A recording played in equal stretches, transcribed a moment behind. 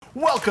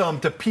Welcome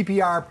to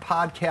PPR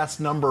podcast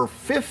number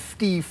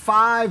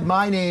 55.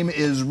 My name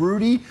is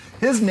Rudy.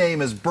 His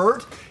name is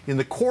Bert. In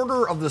the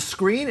corner of the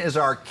screen is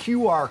our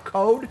QR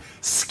code.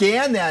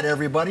 Scan that,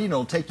 everybody, and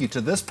it'll take you to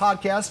this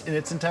podcast in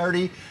its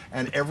entirety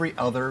and every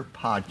other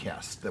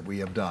podcast that we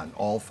have done,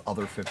 all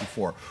other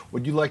 54.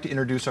 Would you like to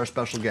introduce our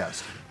special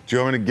guest? Do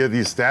you want me to give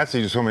these stats, or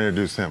you just want me to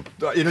introduce him?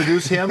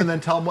 Introduce him and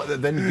then tell him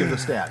what, then you give the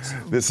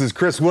stats. This is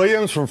Chris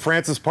Williams from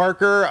Francis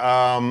Parker.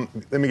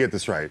 Let me get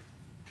this right.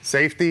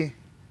 Safety.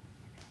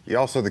 You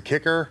also the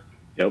kicker.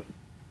 Yep.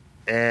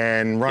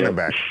 And running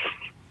back,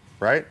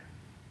 right?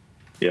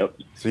 Yep.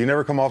 So you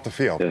never come off the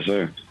field? Yes,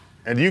 sir.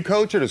 And do you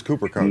coach or does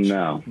Cooper coach?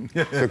 No.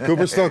 So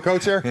Cooper's still a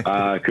coach here?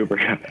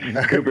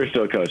 Cooper's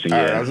still coaching, All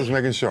yeah. right, I was just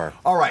making sure.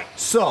 All right,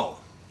 so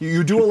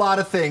you do a lot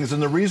of things,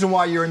 and the reason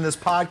why you're in this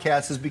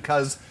podcast is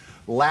because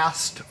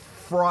last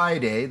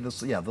Friday,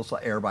 this will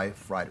air by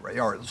Friday, right?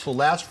 All right, so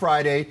last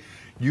Friday,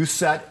 you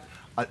set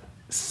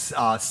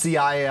a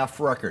CIF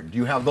record. Do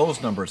you have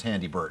those numbers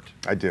handy, Bert?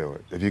 I do,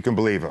 if you can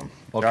believe them.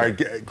 Okay. All right,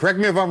 correct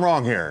me if I'm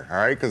wrong here, all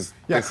right? Because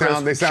they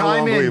sound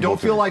chime in.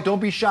 unbelievable. Don't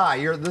be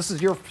shy. This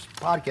is your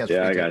podcast.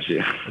 Yeah, I got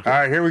you. All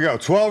right, here we go.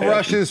 12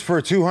 rushes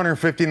for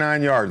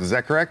 259 yards. Is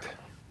that correct?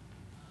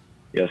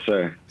 Yes,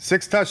 sir.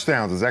 6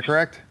 touchdowns. Is that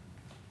correct?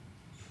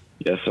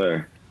 Yes,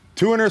 sir.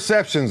 2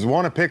 interceptions,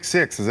 1 a pick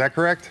six. Is that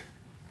correct?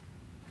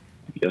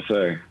 Yes,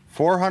 sir.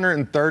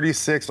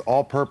 436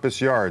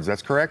 all-purpose yards.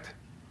 That's correct?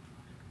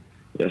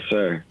 Yes,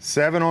 sir.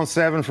 7 on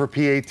 7 for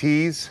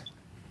PATs.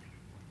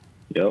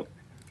 Yep.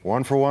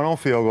 1 for 1 on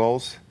field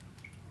goals.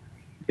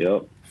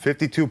 Yep.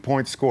 52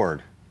 points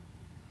scored.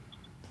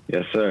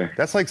 Yes, sir.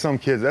 That's like some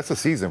kids. That's a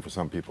season for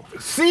some people.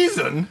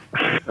 Season?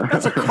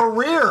 That's a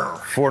career.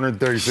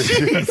 436.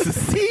 Jeez, a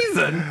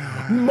season?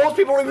 Most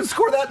people don't even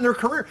score that in their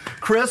career.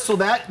 Chris, so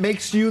that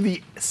makes you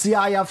the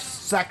CIF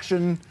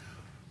section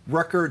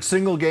record,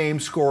 single game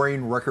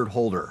scoring record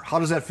holder. How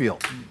does that feel?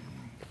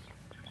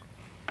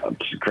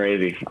 It's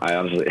crazy. I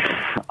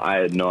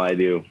had no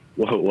idea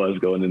what it was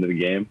going into the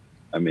game.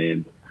 I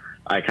mean,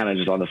 I kind of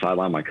just on the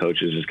sideline, my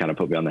coaches just kind of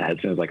put me on the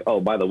headset. It was like,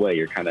 oh, by the way,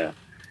 you're kind of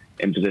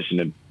in position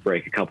to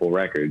break a couple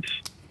records.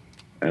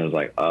 And I was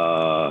like,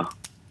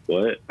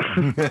 what?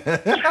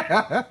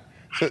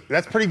 So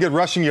that's pretty good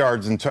rushing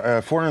yards and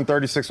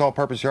 436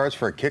 all-purpose yards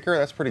for a kicker.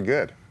 That's pretty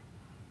good.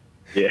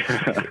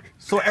 Yeah.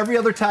 So every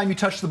other time you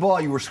touched the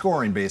ball, you were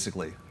scoring,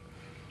 basically.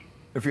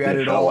 If you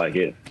added It felt like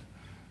it.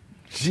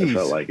 Jeez. It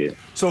felt like it.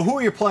 So who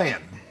are you playing?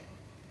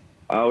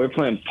 We're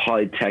playing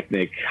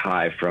Polytechnic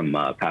High from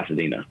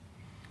Pasadena.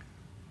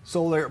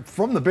 So they're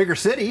from the bigger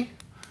city.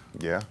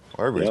 Yeah,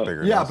 well, everybody's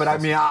bigger. Yeah, but I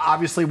mean,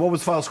 obviously, what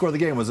was the final score of the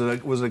game? Was it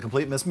a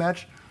complete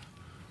mismatch?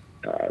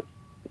 In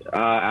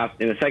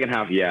the second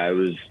half, yeah, it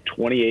was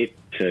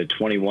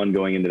 28-21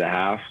 going into the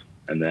half,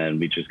 and then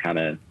we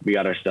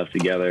got our stuff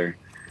together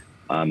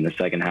the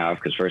second half,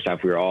 because first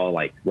half we were all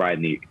like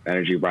riding the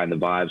energy, riding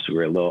the vibes, so we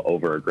were a little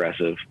over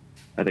aggressive.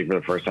 I think for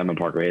the first time in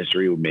Parker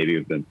history, maybe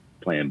we've been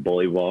playing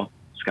bully ball.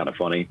 It's kind of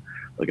funny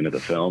looking at the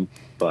film,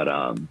 but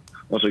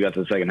once we got to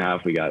the second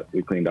half, we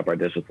cleaned up our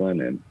discipline,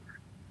 and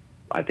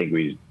I think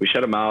we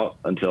shut them out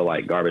until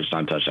like garbage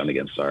time touchdown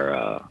against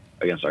our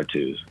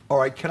twos. All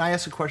right, can I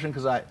ask a question?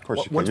 Because Of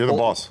course you can. You're the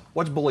boss.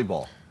 What's bully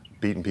ball?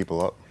 Beating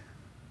people up.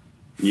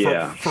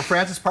 Yeah. For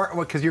Francis Park,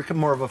 because you're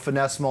more of a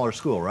finesse, smaller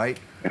school, right?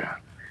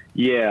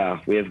 Yeah,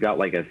 we have got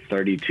like a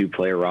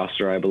 32-player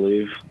roster, I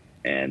believe,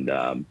 and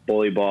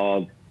bully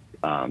ball,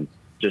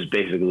 just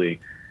basically,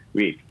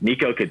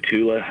 Nico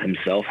Catula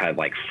himself had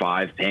like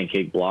 5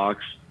 pancake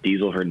blocks.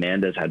 Diesel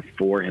Hernandez had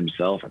 4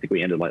 himself. I think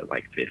we ended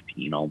like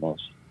 15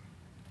 almost.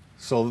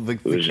 So the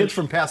kids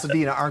from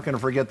Pasadena aren't going to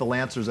forget the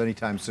Lancers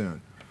anytime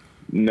soon.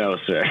 No,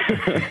 sir.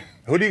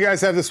 Who do you guys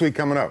have this week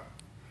coming up?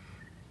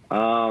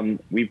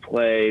 We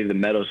play the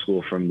Meadow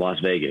School from Las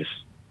Vegas.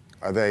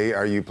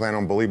 Are you planning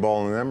on bully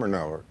balling them or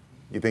no? Or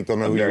you think they'll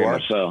know who you Very are?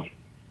 much so.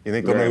 You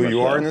think they'll know who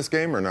you are in this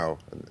game or no?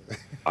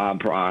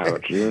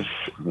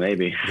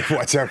 Maybe.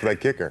 Watch out for that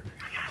kicker.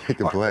 He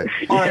can play.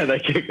 Yeah,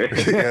 that kicker.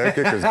 Yeah, that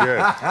kicker's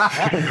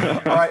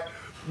good. All right.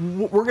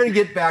 We're going to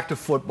get back to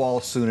football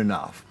soon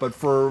enough. But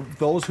for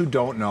those who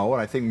don't know,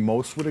 and I think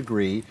most would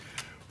agree,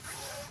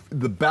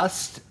 the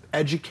best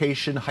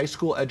education, high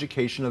school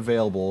education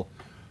available,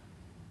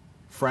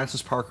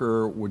 Francis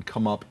Parker would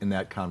come up in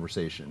that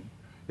conversation.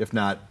 If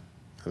not,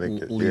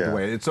 lead the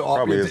way. It's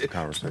probably is the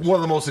conversation. One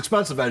of the most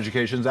expensive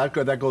educations, that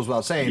goes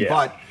without saying. Yeah.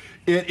 But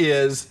it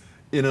is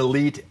an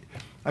elite.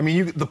 I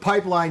mean, the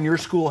pipeline your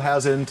school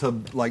has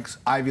into like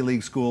Ivy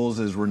League schools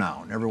is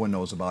renowned. Everyone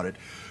knows about it.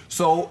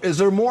 So is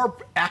there more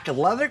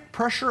athletic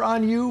pressure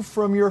on you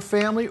from your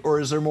family, or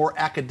is there more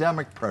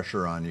academic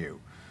pressure on you?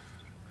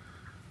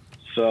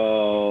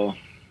 So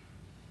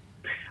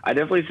I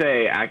definitely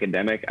say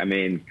academic. I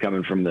mean,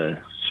 coming from the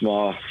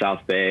small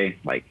South Bay,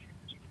 like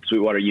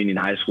Sweetwater Union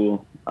High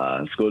School,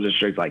 school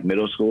district, like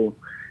middle school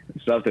and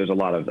stuff, there's a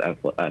lot of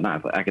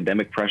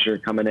academic pressure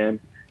coming in.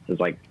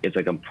 It's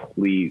a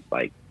completely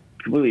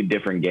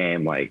different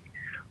game, like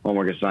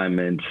homework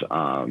assignments,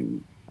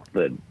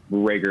 the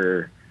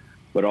rigor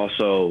but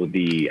also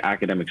the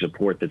academic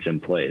support that's in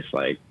place.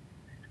 Like,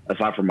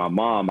 aside from my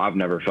mom, I've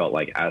never felt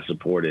like as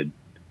supported,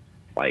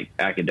 like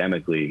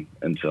academically,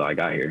 until I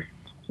got here.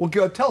 Well,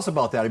 tell us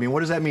about that. I mean, what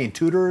does that mean?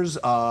 Tutors,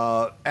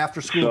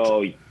 after school?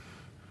 So,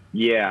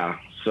 yeah.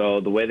 So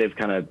the way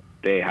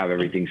they have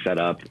everything set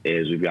up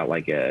is we've got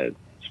like a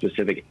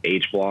specific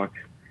age block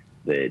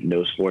that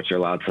no sports are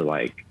allowed to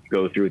like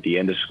go through at the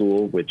end of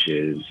school, which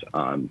is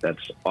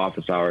that's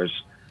office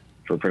hours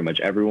for pretty much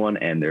everyone.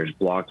 And there's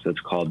blocks that's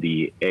called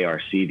the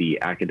ARC, the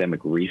Academic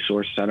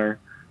Resource Center,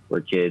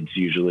 where kids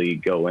usually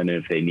go in,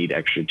 and if they need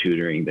extra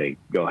tutoring, they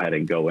go ahead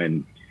and go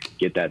in,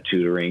 get that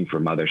tutoring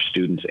from other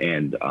students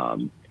and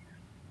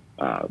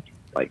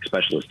like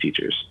specialist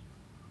teachers.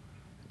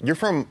 You're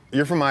from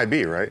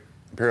IB, right?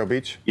 Imperial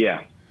Beach?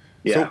 Yeah.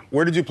 Yeah. So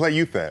where did you play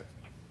youth at?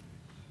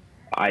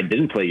 I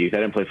didn't play youth. I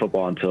didn't play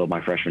football until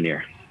my freshman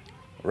year.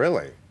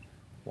 Really?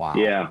 Wow.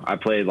 Yeah. I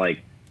played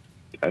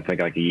I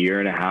think like a year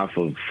and a half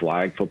of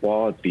flag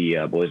football at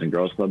the Boys and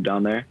Girls Club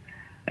down there.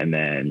 And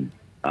then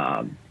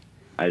I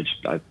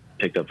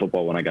picked up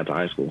football when I got to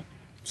high school.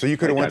 So you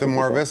could have went to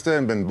Mar Vista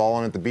and been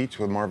balling at the beach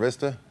with Mar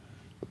Vista,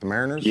 with the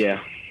Mariners?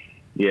 Yeah.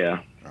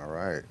 Yeah. All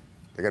right.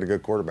 They got a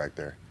good quarterback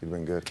there. He'd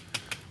been good.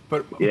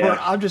 But Yeah. Bert,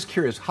 I'm just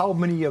curious, how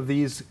many of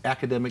these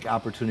academic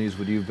opportunities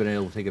would you have been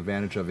able to take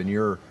advantage of in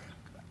your?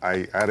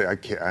 I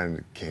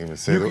can't even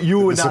say You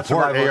would the not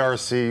support survive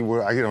ARC.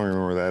 I don't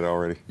remember that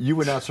already. You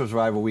would not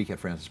survive a week at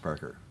Francis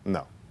Parker.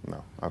 No,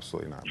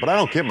 absolutely not. But I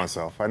don't kid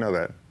myself. I know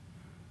that.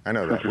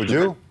 Would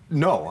you?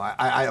 No,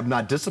 I am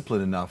not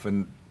disciplined enough,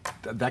 and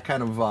that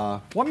kind of.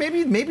 Well,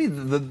 maybe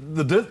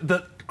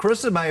the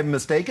Chris, am I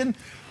mistaken?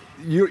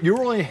 You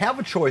only have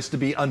a choice to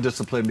be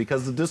undisciplined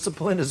because the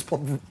discipline is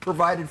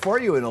provided for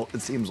you.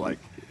 It seems like.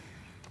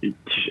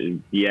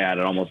 Yeah, it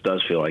almost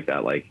does feel like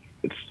that. Like,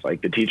 it's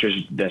like the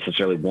teachers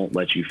necessarily won't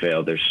let you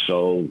fail. They're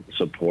so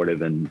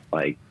supportive, and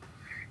like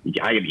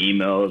I get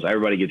emails.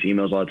 Everybody gets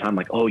emails all the time.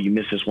 Like, oh, you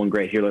missed this one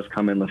grade. Here, let's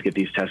come in. Let's get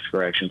these test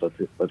corrections.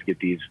 Let's get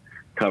these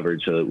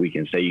covered so that we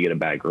can say you get a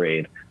bad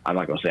grade. I'm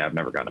not going to say I've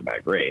never gotten a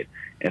bad grade.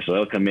 And so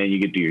they'll come in. You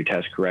get to do your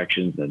test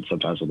corrections, and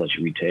sometimes they'll let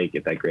you retake,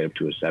 get that grade up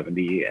to a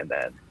 70, and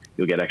then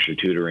you'll get extra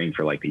tutoring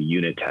for like the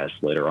unit test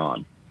later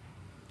on.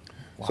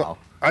 Wow. So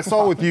I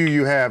saw with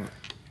you have.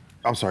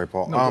 I'm sorry,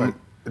 Paul. No,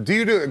 do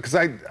you do? Because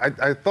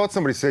I thought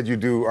somebody said you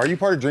do. Are you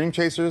part of Dream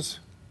Chasers,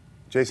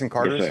 Jason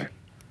Carter's? Yes, sir.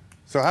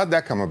 So how'd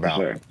that come about?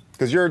 Yes, sir.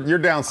 Because you're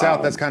down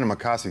south. That's kind of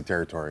McCoskey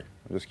territory.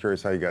 I'm just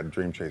curious how you got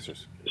Dream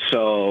Chasers.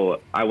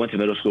 So I went to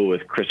middle school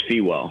with Chris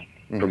Fewell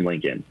from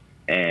Lincoln,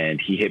 and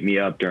he hit me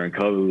up during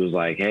COVID. He was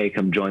like, hey,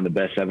 come join the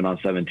best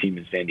 7-on-7 team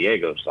in San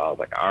Diego. So I was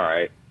like, all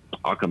right,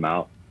 I'll come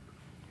out.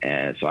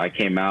 And so I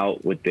came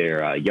out with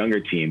their younger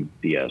team,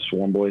 the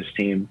Swarm Boys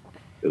team.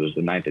 It was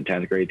the 9th and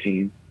 10th grade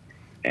team,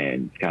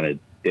 and kind of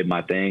did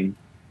my thing,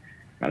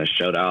 kind of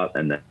showed out.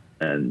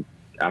 And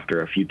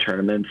after a few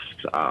tournaments,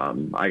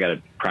 I got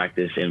a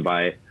practice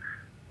invite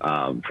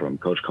from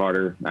Coach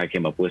Carter. I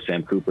came up with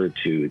Sam Cooper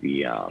to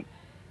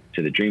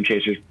the Dream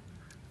Chasers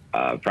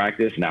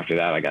practice, and after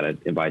that, I got an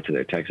invite to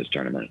their Texas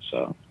tournament.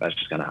 So that's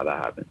just kind of how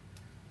that happened.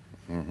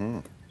 Mm-hmm.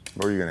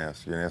 What were you going to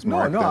ask? You going to ask No,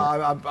 Mark? no,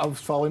 I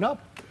was following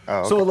up. Oh,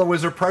 okay. So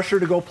was there pressure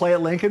to go play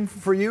at Lincoln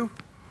for you?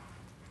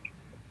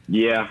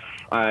 Yeah,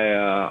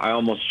 I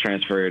almost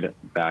transferred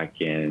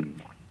back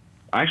in.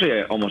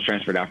 Actually, I almost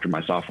transferred after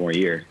my sophomore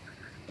year.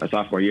 My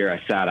sophomore year,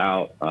 I sat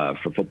out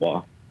for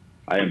football.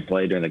 I didn't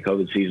play during the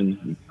COVID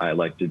season. I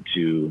elected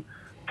to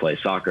play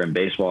soccer and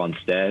baseball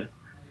instead,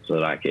 so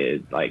that I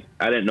could I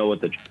didn't know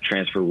what the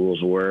transfer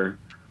rules were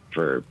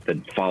for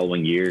the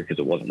following year because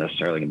it wasn't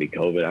necessarily going to be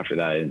COVID after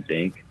that. I didn't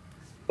think,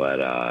 but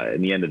at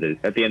the end of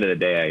the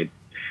day,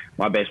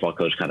 my baseball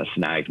coach kind of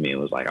snagged me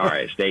and was like, "All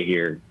right, stay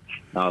here."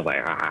 And I was like,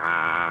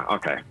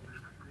 okay.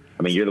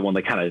 I mean, you're the one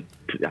that kind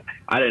of.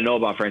 I didn't know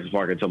about Francis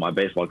Parker until my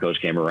baseball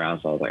coach came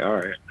around, so I was like, all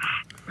right.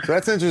 So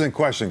that's an interesting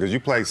question because you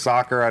play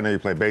soccer, I know you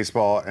play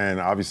baseball, and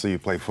obviously you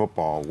play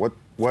football.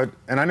 What?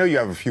 And I know you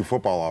have a few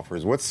football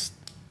offers. What's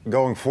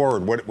going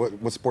forward?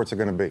 What sports are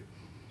going to be?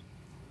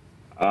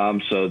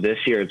 So this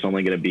year it's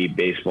only going to be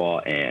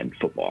baseball and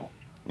football.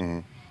 Mm-hmm.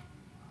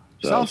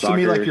 So Sounds to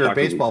me like you're a soccer-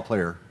 baseball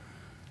player.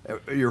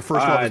 Your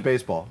first love is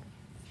baseball.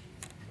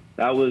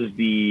 That was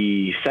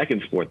the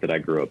second sport that I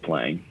grew up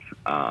playing.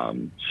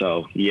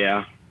 So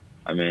yeah,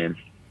 I mean,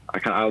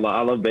 I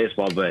love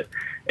baseball, but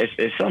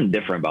it's something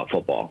different about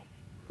football.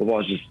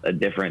 Football is just a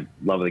different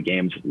love of the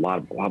game. It's a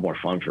lot more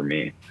fun for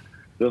me.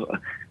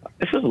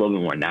 It's just a little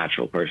bit more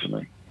natural,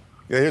 personally.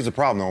 Yeah, here's the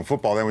problem though. In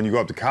football, then when you go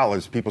up to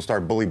college, people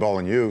start bully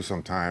balling you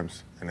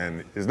sometimes, and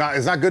then it's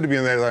not good to be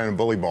in there and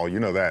bully ball. You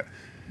know that.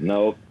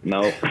 Nope.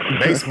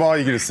 Baseball,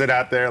 you can just sit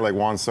out there like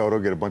Juan Soto,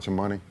 get a bunch of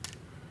money,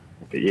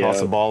 Yeah. toss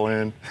the ball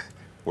in,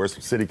 wear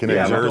some City Connect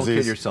Yeah, but don't kid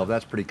jerseys. yourself.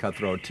 That's pretty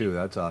cutthroat too.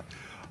 That's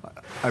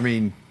I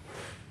mean,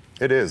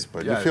 It is,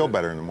 but Yeah, you feel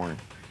better in the morning.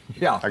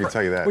 yeah. I can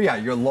tell you that. Well, yeah,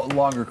 your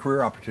longer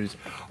career opportunities.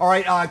 All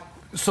right.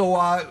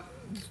 So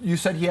you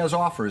said he has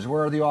offers.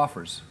 Where are the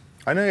offers?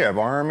 I know you have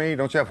Army.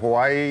 Don't you have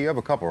Hawaii? You have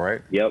a couple,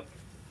 right? Yep.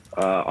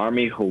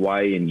 Army,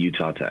 Hawaii, and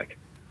Utah Tech.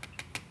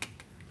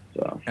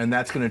 So. And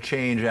that's going to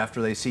change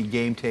after they see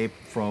game tape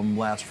from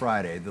last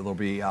Friday. There'll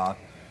be that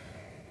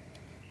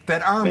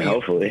Army.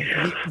 Hopefully.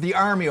 The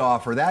Army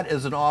offer. That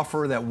is an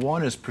offer that,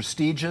 one, is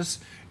prestigious,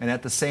 and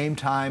at the same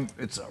time,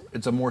 it's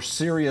a more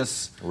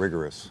serious,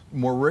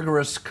 more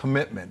rigorous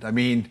commitment. I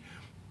mean,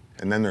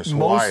 and then there's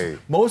Hawaii.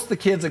 Most of the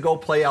kids that go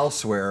play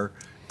elsewhere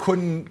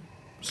couldn't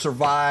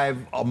survive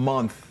a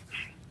month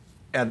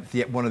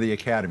at one of the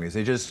academies.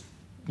 They just,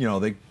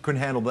 they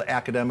couldn't handle the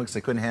academics,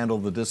 they couldn't handle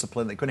the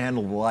discipline, they couldn't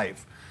handle the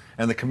life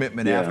and the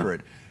commitment after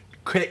it.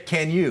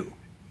 Can you?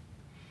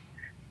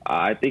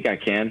 I think I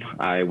can.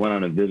 I went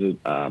on a visit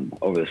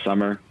over the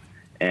summer,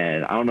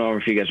 and I don't know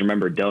if you guys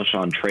remember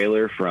Delshawn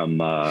Traylor from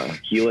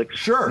Helix.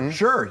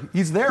 Sure.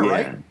 He's there,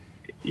 right?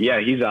 Yeah,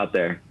 he's out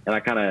there. And I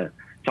kind of,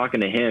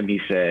 talking to him,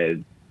 he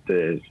said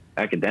the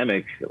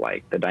academic,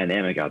 like the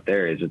dynamic out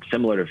there is it's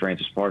similar to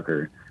Francis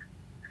Parker.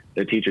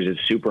 Their teachers,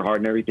 it's super hard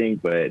and everything,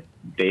 but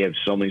they have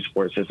so many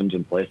support systems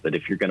in place that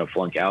if you're going to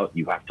flunk out,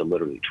 you have to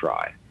literally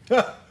try.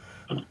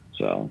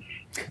 So,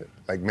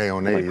 like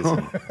mayonnaise,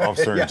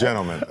 officer and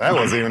gentleman. That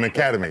wasn't even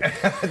academy.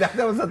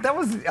 that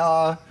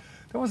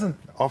wasn't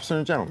officer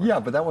and gentleman. Yeah,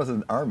 but that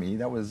wasn't Army.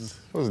 It was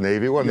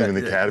Navy. It wasn't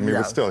even academy,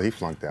 but still, he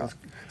flunked out.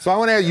 So I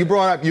want to ask you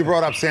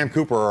brought up Sam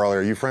Cooper earlier.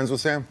 Are you friends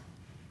with Sam?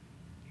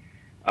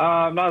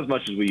 Not as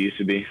much as we used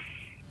to be.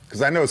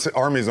 Because I know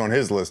Army's on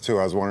his list too.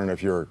 I was wondering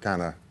if you were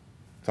kind of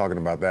talking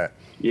about that.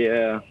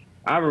 Yeah,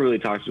 I haven't really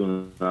talked to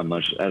him that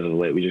much as of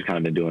late. We just kind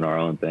of been doing our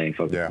own thing,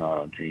 focusing on our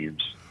own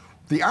teams.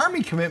 The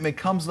Army commitment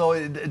comes, though,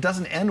 it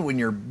doesn't end when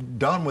you're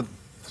done with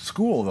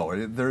school,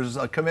 though. There's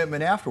a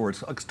commitment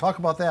afterwards. Let's talk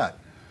about that.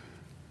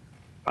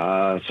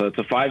 So it's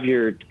a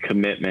 5-year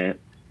commitment,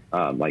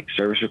 like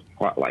service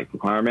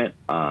requirement.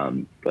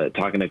 But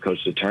talking to Coach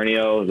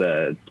Saturnio,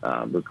 the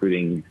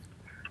recruiting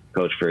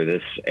coach for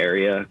this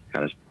area,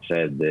 kind of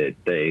said that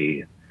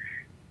they,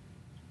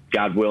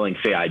 God willing,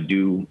 say I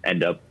do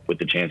end up with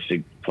the chance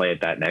to play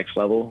at that next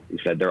level. He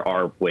said there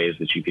are ways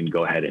that you can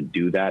go ahead and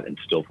do that and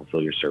still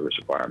fulfill your service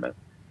requirement.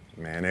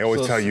 Man, they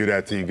always tell you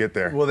that till you get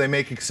there. Well, they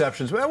make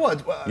exceptions.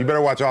 Well, you better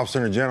watch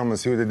Officer and Gentleman,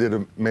 see what they did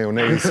to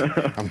mayonnaise.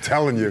 I'm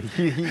telling you.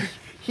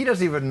 He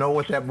doesn't even know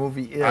what that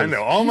movie is. I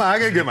know. I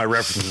got to get my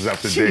references up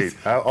to date.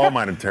 All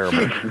mine are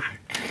terrible.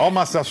 All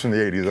my stuff's from the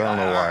 80s. I don't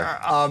know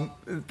why.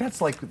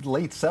 That's like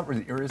late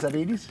 70s, or is that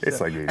 80s?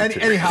 It's like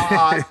 80s.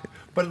 Anyhow,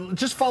 but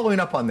just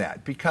following up on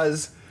that,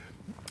 because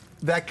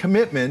that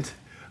commitment,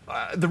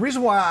 the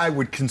reason why I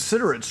would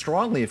consider it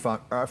strongly if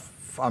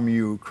I'm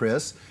you,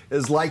 Chris,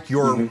 is like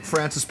your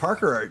Francis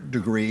Parker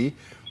degree,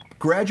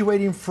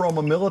 graduating from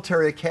a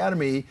military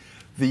academy,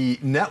 the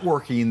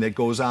networking that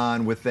goes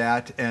on with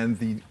that and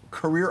the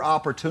career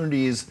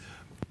opportunities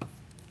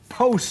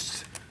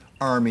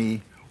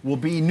post-Army will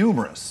be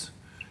numerous.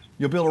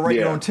 You'll be able to write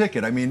your own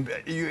ticket. I mean,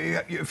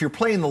 if you're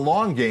playing the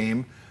long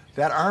game,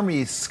 that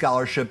Army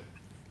scholarship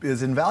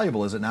is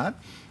invaluable, is it not?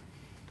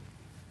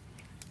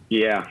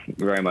 Yeah,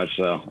 very much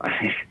so.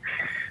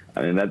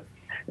 I mean,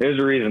 there's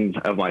a reason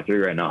of my 3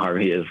 right now.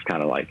 Army is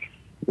kind of like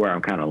where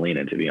I'm kind of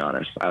leaning, to be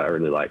honest. I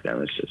really like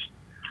them. It's just,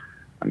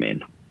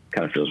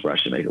 kind of feels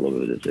rushed to make a little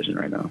bit of a decision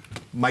right now.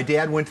 My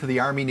dad went to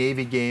the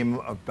Army-Navy game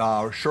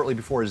shortly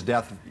before his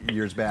death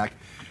years back,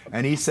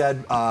 and he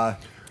said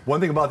one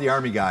thing about the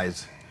Army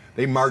guys,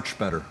 they march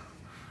better.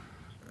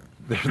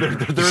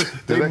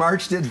 They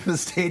marched into the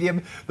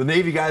stadium. The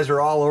Navy guys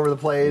are all over the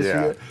place.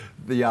 Yeah.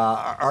 The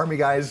Army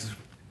guys,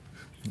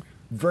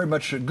 very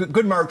much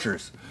good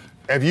marchers.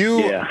 Have you?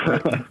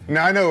 Yeah.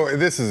 Now I know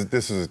this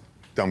is a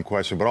dumb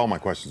question, but all my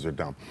questions are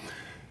dumb.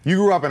 You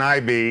grew up in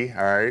IB,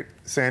 all right,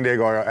 San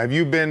Diego. Have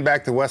you been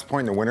back to West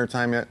Point in the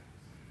wintertime yet?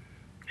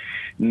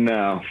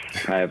 No,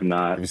 I have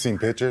not. Have you seen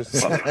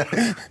pictures?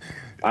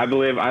 I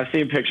believe I've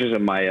seen pictures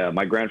of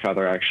my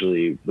grandfather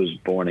actually was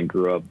born and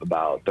grew up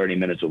about 30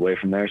 minutes away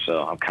from there,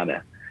 so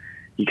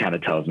he kind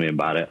of tells me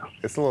about it.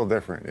 It's a little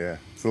different, yeah.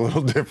 It's a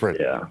little different.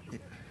 Yeah.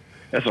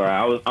 That's all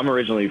right. I'm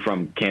originally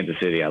from Kansas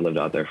City. I lived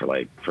out there for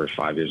like first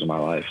 5 years of my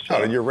life. So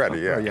oh, you're ready,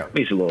 yeah. At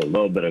least a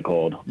little bit of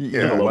cold.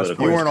 Yeah, you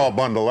weren't all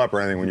bundled up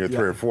or anything when you were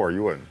 3 or 4.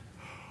 You wouldn't.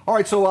 All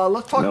right, so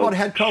let's talk about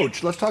head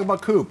coach. Let's talk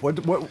about Coop.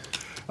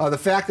 The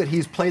fact that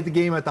he's played the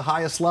game at the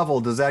highest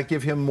level, does that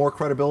give him more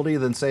credibility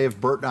than, say, if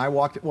Bert and I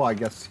walked it? Well, I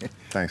guess.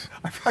 Thanks.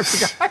 I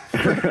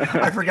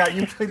forgot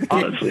you played the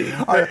game. Honestly.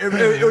 All right,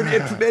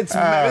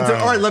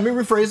 all right, let me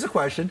rephrase the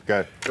question.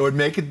 Okay. It would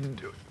make it,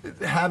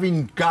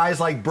 having guys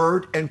like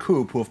Bert and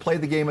Coop who have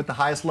played the game at the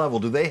highest level,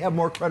 do they have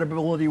more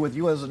credibility with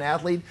you as an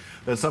athlete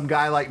than some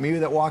guy like me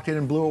that walked in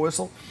and blew a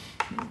whistle?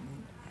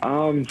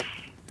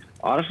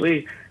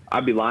 Honestly,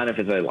 I'd be lying if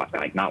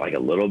it's not like a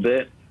little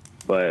bit.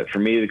 But for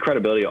me, the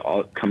credibility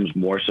comes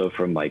more so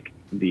from like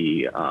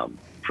the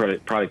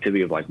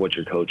productivity of like what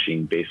you're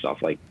coaching, based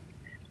off like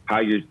how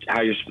your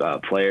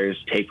players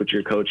take what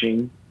you're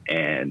coaching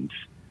and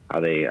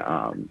how they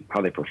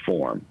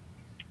perform.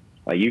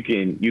 Like you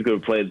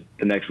could play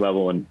the next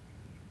level and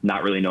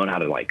not really knowing how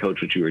to like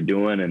coach what you were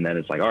doing, and then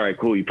it's like, all right,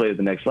 cool, you played at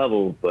the next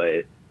level,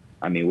 but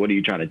what are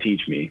you trying to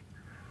teach me?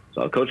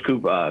 So Coach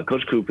Coop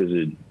is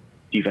a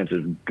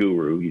defensive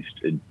guru. He's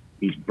a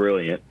he's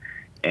brilliant.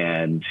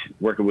 And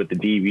working with the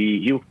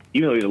DB,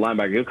 even though he's a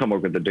linebacker, he'll come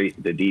work with the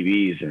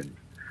DBs. And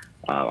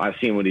I've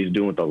seen what he's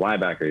doing with the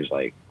linebackers.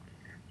 Like,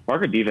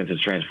 Parker defense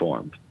has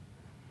transformed.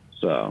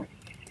 So.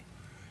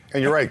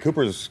 And you're right,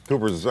 Cooper's. I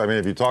mean,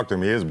 if you talk to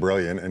him, he is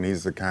brilliant, and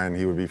he's the kind.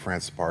 He would be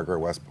Francis Parker at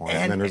West Point,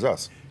 and then there's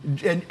us.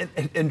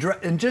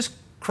 And just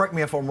correct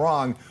me if I'm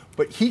wrong,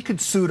 but he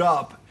could suit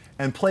up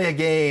and play a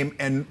game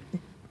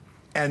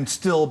and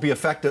still be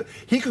effective.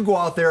 He could go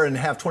out there and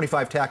have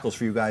 25 tackles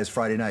for you guys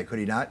Friday night, could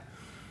he not?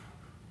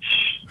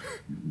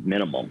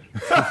 Minimum.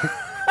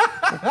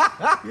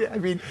 Yeah, I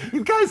mean,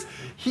 you guys,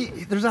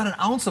 there's not an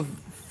ounce of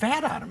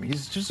fat on him.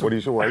 He's just. Why do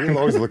you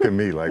always look at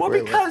me like? Well,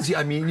 because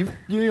I mean, you've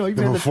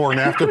the before and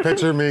after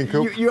picture, me and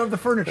Coop. You have the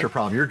furniture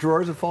problem. Your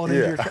drawers have fallen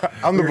into your.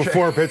 I'm the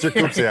before picture.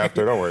 Coop's the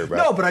after. Don't worry about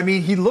it. No, but I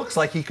mean, he looks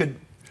like he could.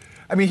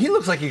 I mean, he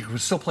looks like he could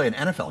still play an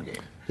NFL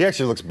game. He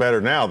actually looks better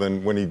now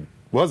than when he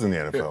was in the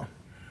NFL. Yeah.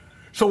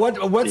 So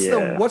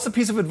what's the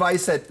piece of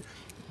advice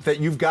that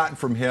you've gotten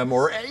from him,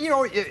 or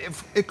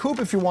if Coop,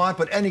 if you want,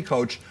 but any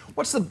coach,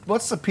 what's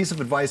the piece of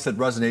advice that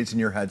resonates in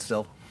your head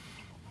still?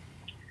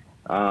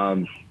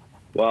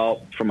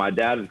 Well, for my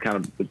dad, it's kind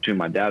of between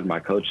my dad and my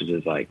coaches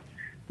is like,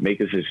 make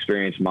this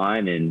experience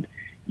mine and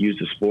use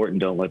the sport and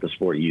don't let the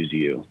sport use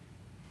you.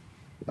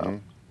 So.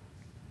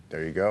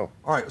 There you go.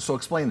 All right, so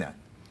explain that.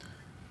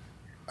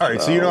 All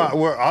right, so you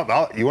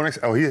want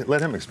to?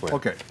 Let him explain.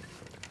 Okay.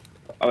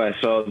 Okay,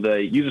 so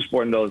the use the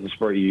sport and don't let the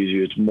sport use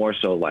you. It's more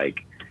so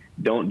like,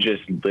 don't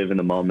just live in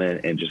the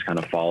moment and just kind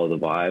of follow the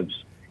vibes.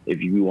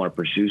 If you want to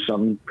pursue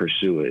something,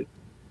 pursue it.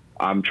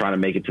 I'm trying to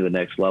make it to the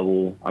next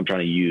level. I'd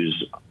rather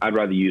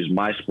use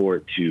my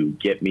sport to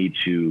get me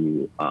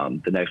to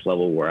the next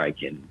level where I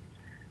can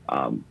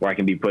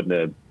be put in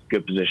a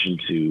good position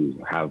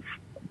to have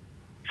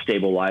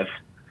stable life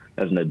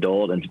as an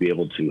adult and to be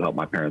able to help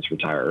my parents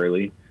retire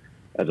early,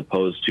 as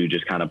opposed to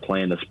just kind of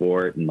playing the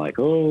sport and like,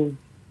 oh,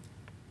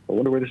 I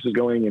wonder where this is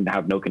going, and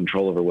have no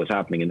control over what's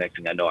happening. And next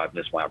thing I know, I've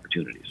missed my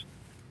opportunities.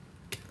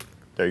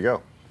 There you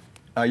go.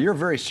 You're a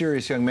very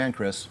serious young man,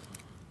 Chris.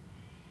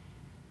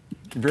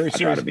 Very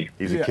serious. I try to be.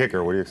 He's a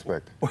kicker. What do you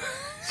expect?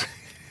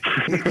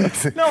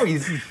 No,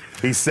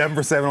 he's 7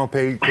 for 7 on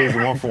pace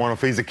and 1 for 1 on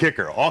pace. He's a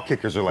kicker. All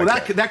kickers are like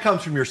that. That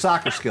comes from your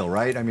soccer skill,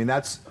 right? I mean,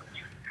 that's.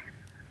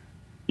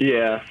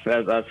 Yeah,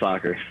 that's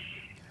soccer.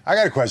 I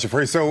got a question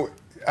for you. So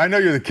I know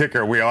you're the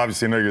kicker. We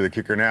obviously know you're the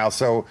kicker now.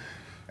 So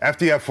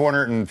after you have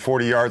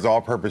 440 yards,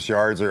 all-purpose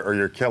yards, or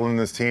you're killing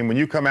this team, when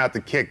you come out to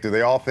kick, do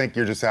they all think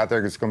you're just out there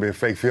because it's going to be a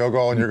fake field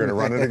goal and you're going to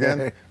run it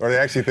again? Or do they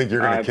actually think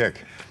you're going to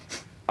kick?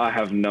 I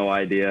have no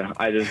idea.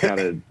 I just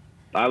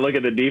I look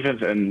at the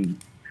defense, and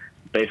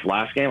based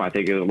last game, I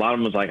think a lot of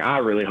them was like, I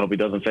really hope he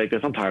doesn't fake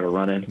this. I'm tired of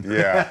running.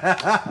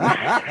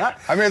 Yeah.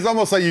 I mean, it's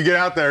almost like you get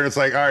out there and it's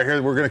like, all right,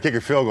 here, we're going to kick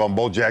a field goal, and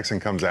Bo Jackson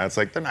comes out. It's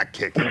like, they're not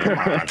kicking. Come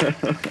on.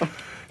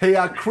 Hey,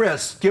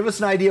 Chris, give us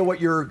an idea what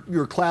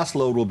your class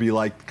load will be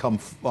like come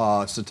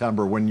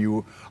September when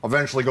you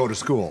eventually go to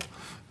school.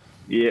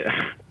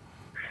 Yeah.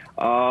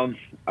 I'm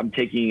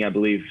taking, I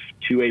believe,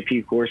 2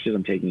 AP courses.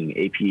 I'm taking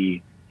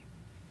AP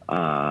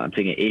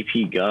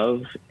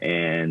Gov,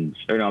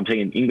 I'm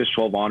taking English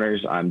 12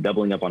 honors. I'm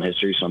doubling up on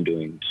history, so I'm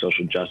doing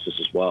social justice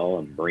as well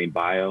and marine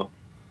bio.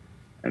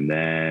 And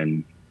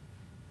then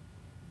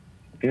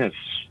I think that's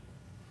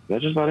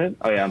just about it.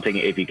 Oh yeah, I'm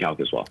taking AP Calc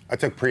as well. I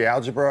took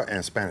pre-algebra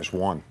and Spanish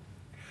 1.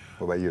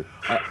 What about you?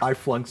 I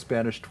flunked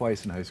Spanish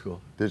twice in high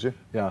school. Did you?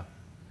 Yeah.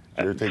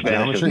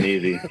 Spanish isn't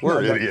easy.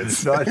 We're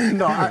idiots. No,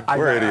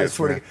 We're idiots. I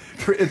swear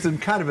it's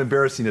kind of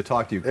embarrassing to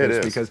talk to you,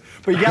 Chris. It is.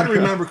 But you got to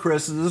remember,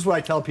 Chris, this is what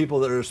I tell people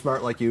that are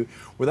smart like you.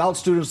 Without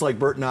students like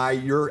Bert and I,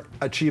 your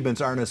achievements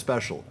aren't as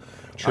special.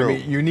 True. I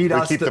mean, you need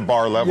us keep to the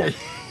bar level.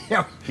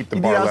 Yeah, keep the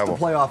you bar need us level. to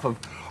play off of.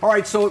 All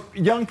right, so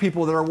young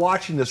people that are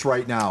watching this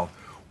right now,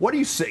 what do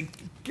you say?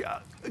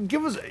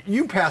 Give us.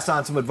 You pass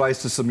on some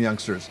advice to some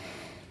youngsters.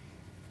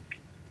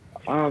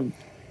 Same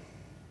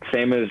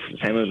as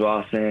what I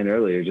was saying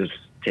earlier. Just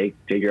take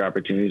your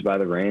opportunities by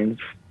the reins.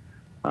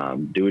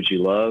 Do what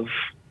you love.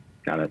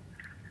 Kind of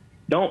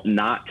don't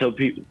not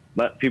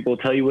let people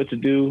tell you what to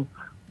do,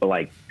 but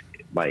like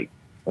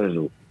what's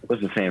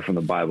the saying from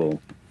the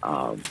Bible?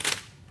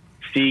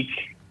 Seek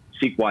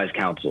wise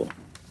counsel.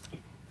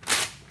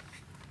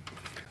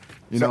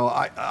 You know,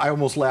 I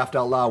almost laughed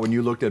out loud when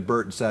you looked at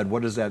Bert and said,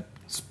 "What is that?"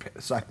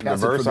 The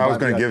verse I was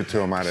going to give it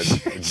to him.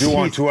 Do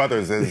unto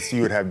others as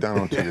you would have done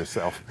unto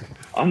yourself.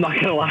 I'm not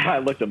going to lie. I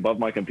looked above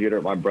my computer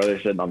at my brother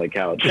sitting on the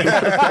couch.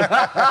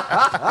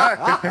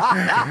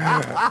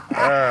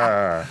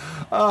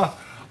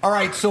 All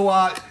right,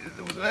 so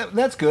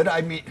that's good.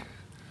 I mean,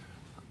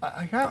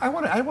 I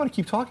want to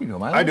keep talking to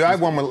him. I do. I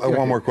have one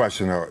more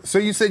question though. So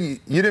you said you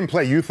didn't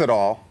play youth at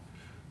all.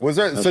 Was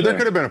there? So there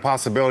could have been a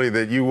possibility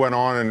that you went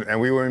on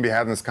and we wouldn't be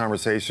having this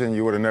conversation.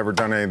 You would have never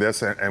done any of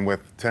this, and with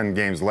 10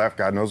 games left,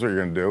 God knows what you're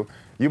going to do.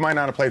 You might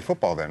not have played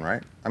football then,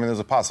 right? I mean, there's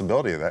a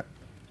possibility of that.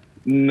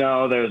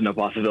 No, there's no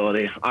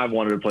possibility. I've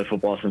wanted to play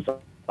football since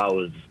I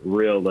was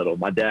real little.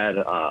 My dad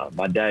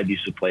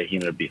used to play. He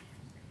ended up being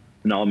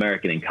an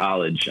All-American in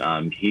college.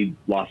 He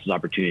lost his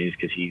opportunities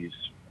because he's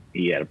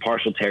he had a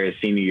partial tear his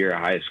senior year of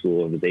high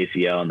school of his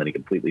ACL, and then he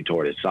completely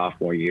tore it his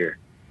sophomore year.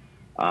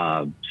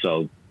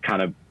 So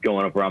kind of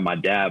going up around my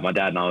dad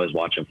and I was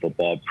watching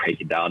football,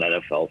 breaking down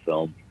NFL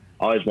film.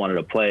 I always wanted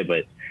to play,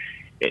 but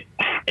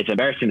it's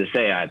embarrassing to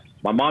say.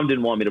 My mom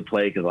didn't want me to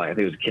play because I think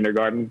it was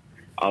kindergarten.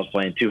 I was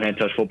playing two-hand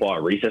touch football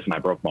at recess, and I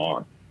broke my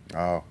arm.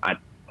 Oh.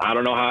 I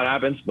don't know how it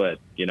happens, but,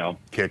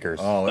 Kickers.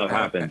 stuff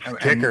happens.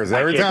 Kickers.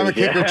 Every time a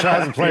kicker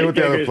tries to play with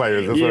the other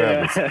players, that's what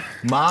happens.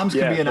 Moms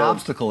can be an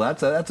obstacle.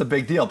 That's a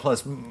big deal.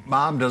 Plus,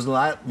 mom does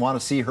not want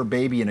to see her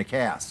baby in a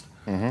cast.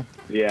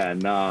 Mm-hmm. Yeah,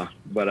 nah.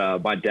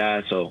 But my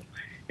dad, so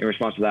in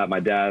response to that, my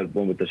dad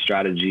went with the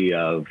strategy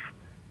of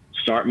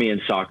start me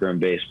in soccer and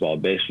baseball.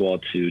 Baseball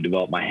to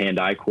develop my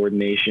hand-eye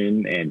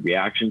coordination and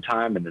reaction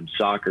time, and then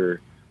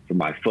soccer for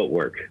my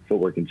footwork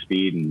and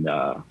speed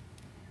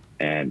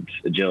and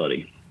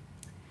agility.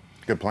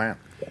 Good plan.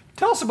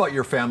 Tell us about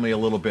your family a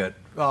little bit.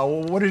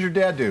 What does your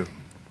dad do?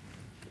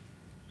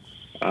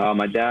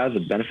 My dad's a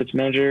benefits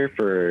manager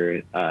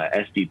for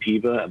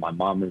SDPVA, and my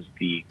mom is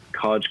the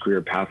college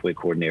career pathway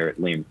coordinator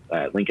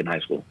at Lincoln High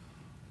School.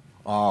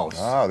 Oh,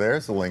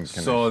 there's the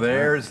Lincoln. So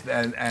there's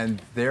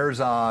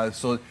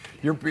so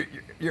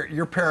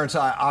your parents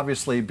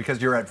obviously, because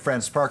you're at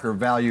Francis Parker,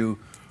 value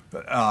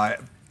put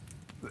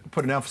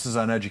an emphasis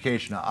on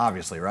education,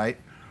 obviously, right?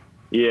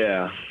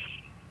 Yeah.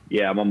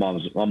 Yeah, my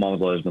mom's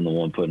always been the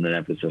one putting an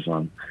emphasis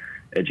on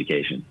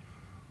education.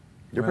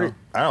 You're pretty.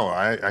 I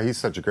don't know. He's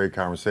such a great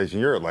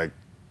conversation. You're at like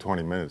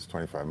 20 minutes,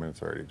 25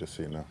 minutes already, just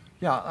so you know.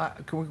 Yeah.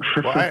 Can we?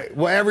 That's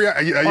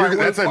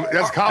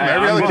common.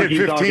 Every other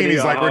kid, 15,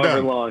 he's like, we're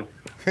done. Long.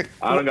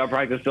 I don't got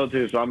practice still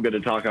too, so I'm going to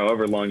talk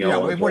however long you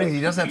want. Yeah,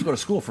 he doesn't have to go to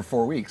school for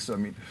 4 weeks. I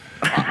mean,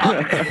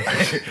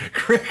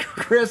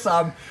 Chris,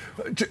 do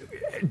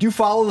you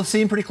follow the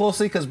scene pretty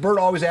closely? Because Bert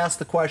always asks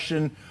the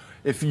question,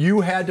 if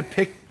you had to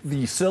pick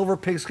the Silver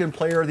Pigskin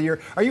Player of the Year,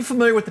 are you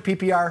familiar with the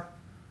PPR?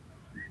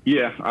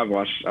 Yeah, I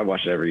watch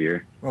it every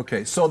year.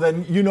 Okay, so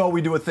then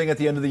we do a thing at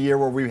the end of the year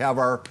where we have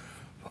our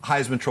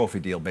Heisman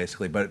Trophy deal,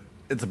 basically, but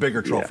it's a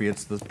bigger trophy. Yeah.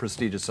 It's the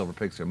prestigious Silver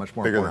Pigskin, much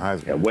more bigger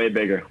important. than Heisman. Yeah, way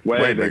bigger.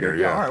 Way bigger.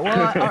 Yeah. All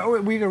right.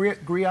 Well, we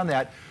agree on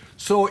that.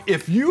 So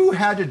if you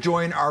had to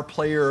join our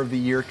Player of the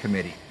Year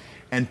committee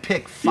and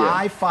pick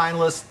 5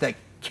 finalists that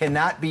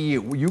cannot be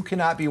you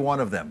cannot be one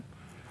of them.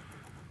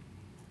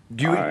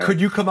 Could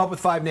you come up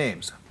with 5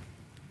 names?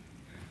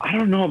 I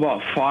don't know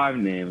about 5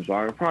 names.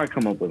 I could probably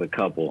come up with a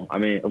couple. I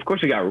mean, of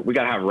course we got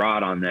to have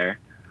Rod on there.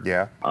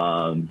 Yeah.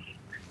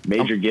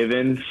 Major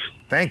Givens.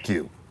 Thank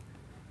you.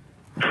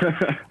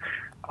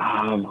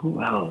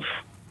 Who else?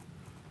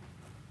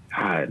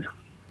 God.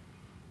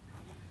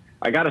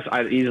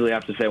 I easily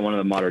have to say one of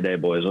the Modern Day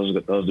boys.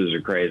 Those dudes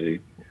are crazy.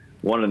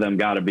 One of them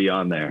got to be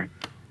on there.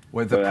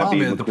 Well, the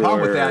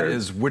problem with that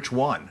is which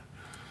one?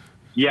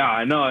 Yeah,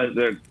 I know.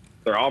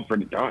 They're all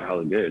pretty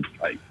hella good.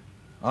 Like,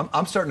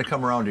 I'm starting to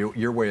come around to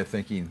your way of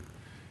thinking.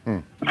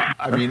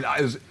 I mean,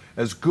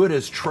 as good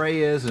as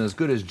Trey is and as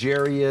good as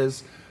Jerry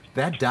is,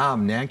 that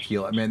Dom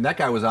Nankiel, I mean, that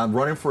guy was on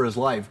running for his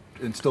life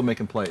and still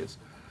making plays.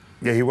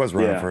 Yeah, he was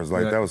running for his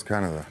life. That was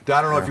kind of the...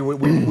 I don't know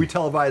if we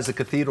televised the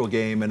Cathedral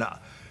game, and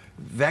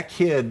that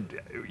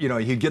kid,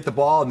 he'd get the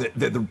ball, and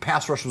the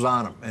pass rush was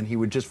on him, and he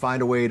would just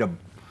find a way to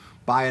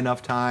buy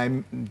enough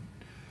time.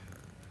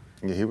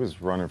 Yeah, he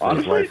was running for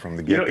his life from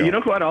the get-go. You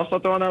know who I'd also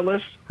throw on that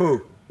list?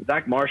 Who?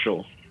 Zach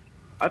Marshall.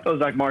 I throw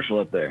Zach Marshall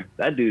up there.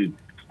 That dude,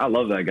 I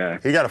love that guy.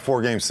 He got a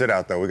 4-game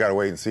sit-out, though. We got to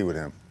wait and see with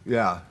him.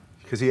 Yeah,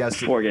 because he has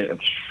 4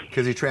 games.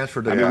 Because he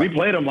transferred to... I mean, we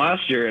played him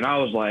last year, and I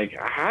was like,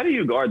 how do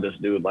you guard this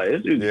dude? Like,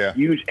 this dude's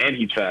huge, and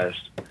he's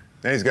fast.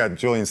 And he's got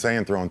Julian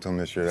Sayin throwing to him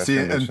this year. That's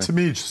and to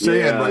me,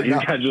 Sayin he's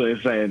got Julian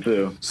Sayin,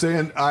 too.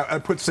 Sayin, I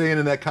put Sayin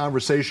in that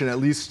conversation at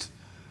least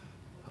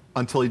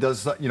until he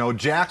does...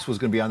 Jax was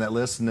going to be on that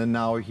list, and then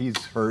now he's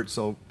hurt,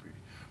 so...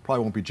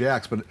 Probably won't be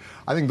Jax, but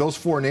I think those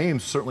 4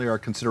 names certainly are a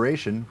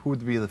consideration. Who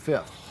would be the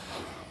 5th?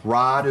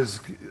 Rod is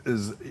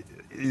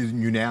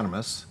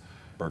unanimous.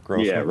 Bert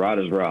Grossman. Yeah, Rod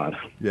is Rod.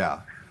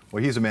 Yeah,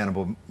 well, he's a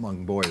man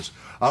among boys.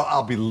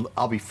 I'll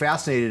be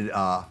fascinated,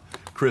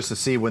 Chris, to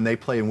see when they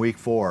play in Week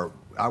 4.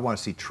 I want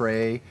to see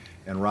Trey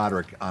and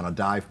Roderick on a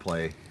dive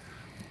play.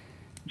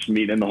 Just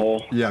meet in the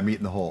hole. Yeah, meet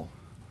in the hole.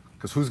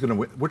 Because who's going to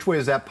win? Which way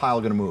is that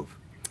pile going to move?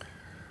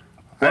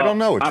 Well, I don't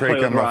know.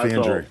 Trey coming off the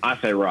injury. So I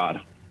say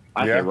Rod.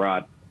 I say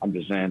Rod. I'm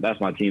just saying,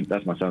 that's my team.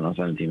 That's my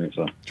 7-on-7 teammate.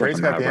 So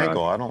Trey's got the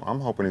ankle. I'm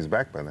hoping he's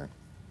back by then.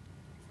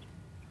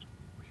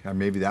 Yeah,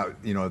 maybe that.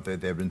 If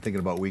they've been thinking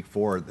about Week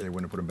 4, they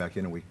wouldn't put him back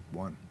in Week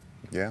 1.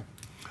 Yeah.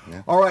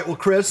 All right. Well,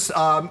 Chris,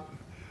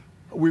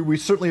 we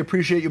certainly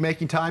appreciate you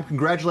making time.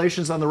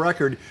 Congratulations on the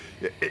record.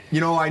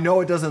 I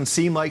know it doesn't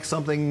seem like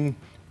something.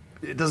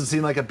 It doesn't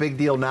seem like a big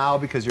deal now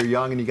because you're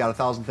young and you got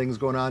 1,000 things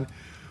going on.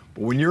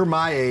 But when you're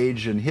my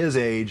age and his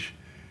age,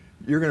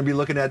 you're going to be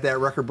looking at that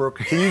record broke.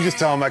 Can you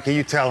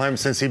tell him,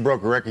 since he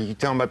broke a record, can you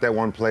tell him about that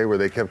one play where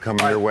they kept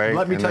coming your way?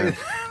 Let me tell you.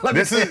 All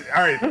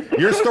right,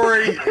 your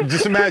story,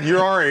 just imagine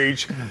you're our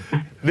age.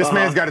 This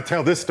man's got to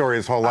tell this story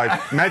his whole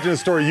life. Imagine the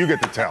story you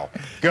get to tell.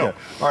 Go. Yeah.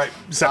 All right.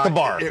 Set the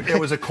bar. It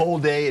was a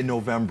cold day in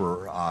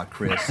November,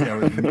 Chris.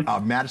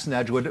 Madison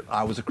Edgewood.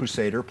 I was a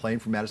Crusader playing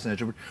for Madison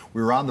Edgewood.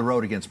 We were on the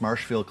road against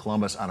Marshfield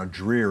Columbus on a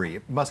dreary,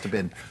 it must have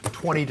been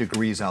 20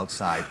 degrees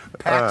outside.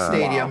 Packed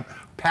stadium. Wow.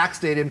 Packed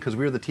stadium because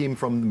we were the team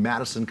from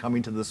Madison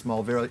coming to the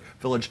small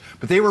village.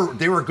 But they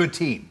were a good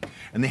team.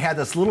 And they had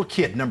this little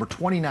kid, number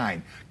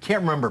 29.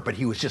 Can't remember, but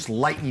he was just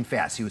lightning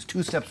fast. He was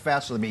 2 steps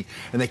faster than me.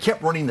 And they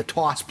kept running the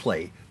toss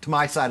play to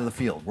my side of the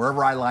field.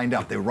 Wherever I lined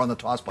up, they would run the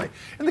toss play.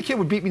 And the kid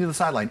would beat me to the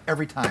sideline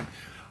every time.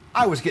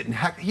 I was getting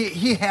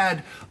he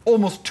had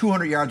almost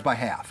 200 yards by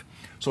half.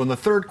 So in the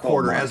third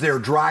quarter, as they were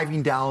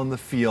driving down the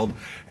field,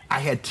 I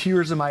had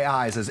tears in my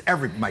eyes as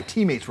my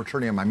teammates were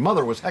turning on. My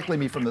mother was heckling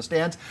me from the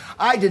stands.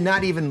 I did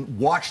not even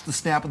watch the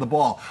snap of the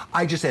ball.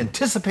 I just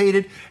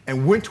anticipated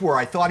and went to where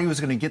I thought he was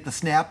going to get the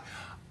snap.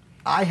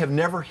 I have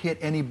never hit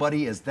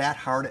anybody as that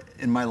hard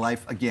in my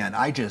life again.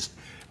 I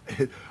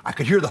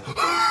could hear the,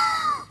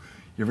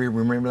 you ever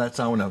remember that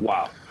sound of?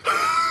 Wow.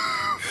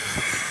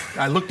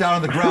 I looked down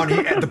on the ground.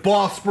 The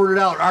ball spurted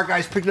out. Our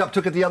guys picked it up,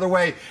 took it the other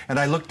way, and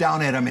I looked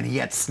down at him, and he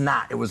had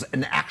snot. It was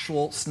an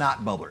actual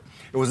snot bubbler.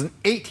 It was an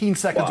 18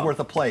 seconds worth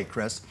of play,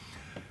 Chris.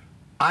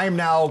 I am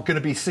now going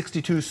to be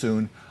 62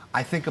 soon.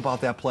 I think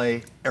about that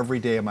play every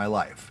day of my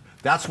life.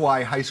 That's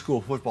why high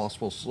school football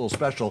is so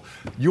special.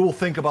 You will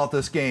think about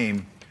this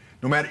game,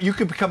 no matter, you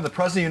could become the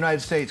President of the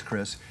United States,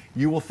 Chris.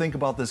 You will think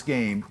about this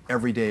game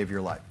every day of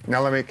your life.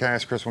 Now can I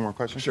ask Chris one more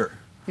question? Sure.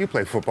 You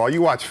play football,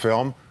 you watch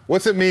film.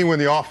 What's it mean when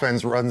the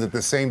offense runs at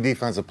the same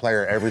defensive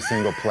player every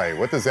single play?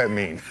 What does that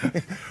mean?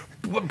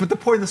 But the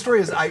point of the story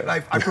is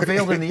I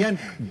prevailed in the end.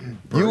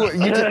 No,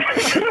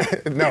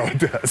 it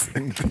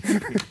doesn't.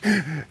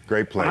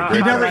 Great play.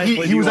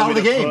 He was out of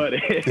the game.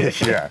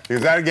 Yeah, he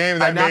was out of the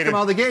game. I knocked him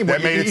out of the game.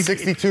 That made it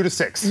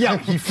 62-6. Yeah,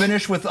 he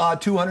finished with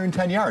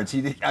 210 yards.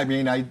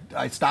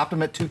 I stopped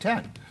him at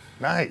 210.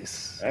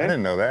 Nice. I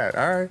didn't know that.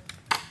 All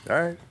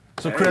right.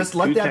 So, Chris,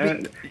 let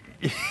that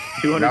be.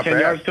 210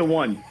 yards to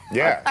 1.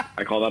 Yeah.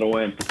 I call that a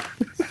win.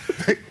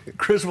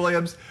 Chris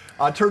Williams,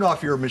 turn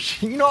off your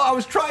machine. I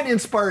was trying to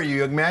inspire you,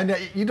 young man.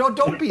 You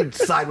don't be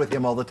side with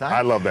him all the time.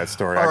 I love that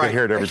story. I can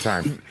hear it every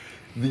time.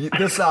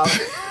 This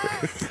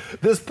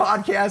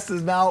podcast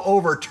is now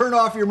over. Turn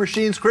off your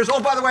machines, Chris.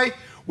 Oh, by the way,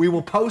 we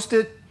will post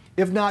it.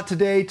 If not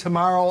today,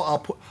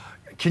 tomorrow.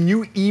 Can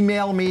you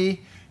email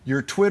me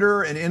your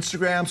Twitter and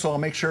Instagram so I'll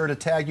make sure to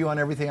tag you on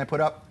everything I put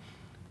up?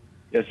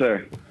 Yes,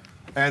 sir.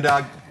 And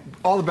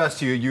all the best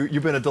to you.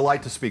 You've been a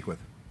delight to speak with.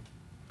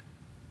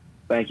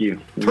 Thank you.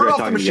 Turn off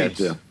the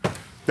machines.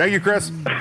 Thank you, Chris.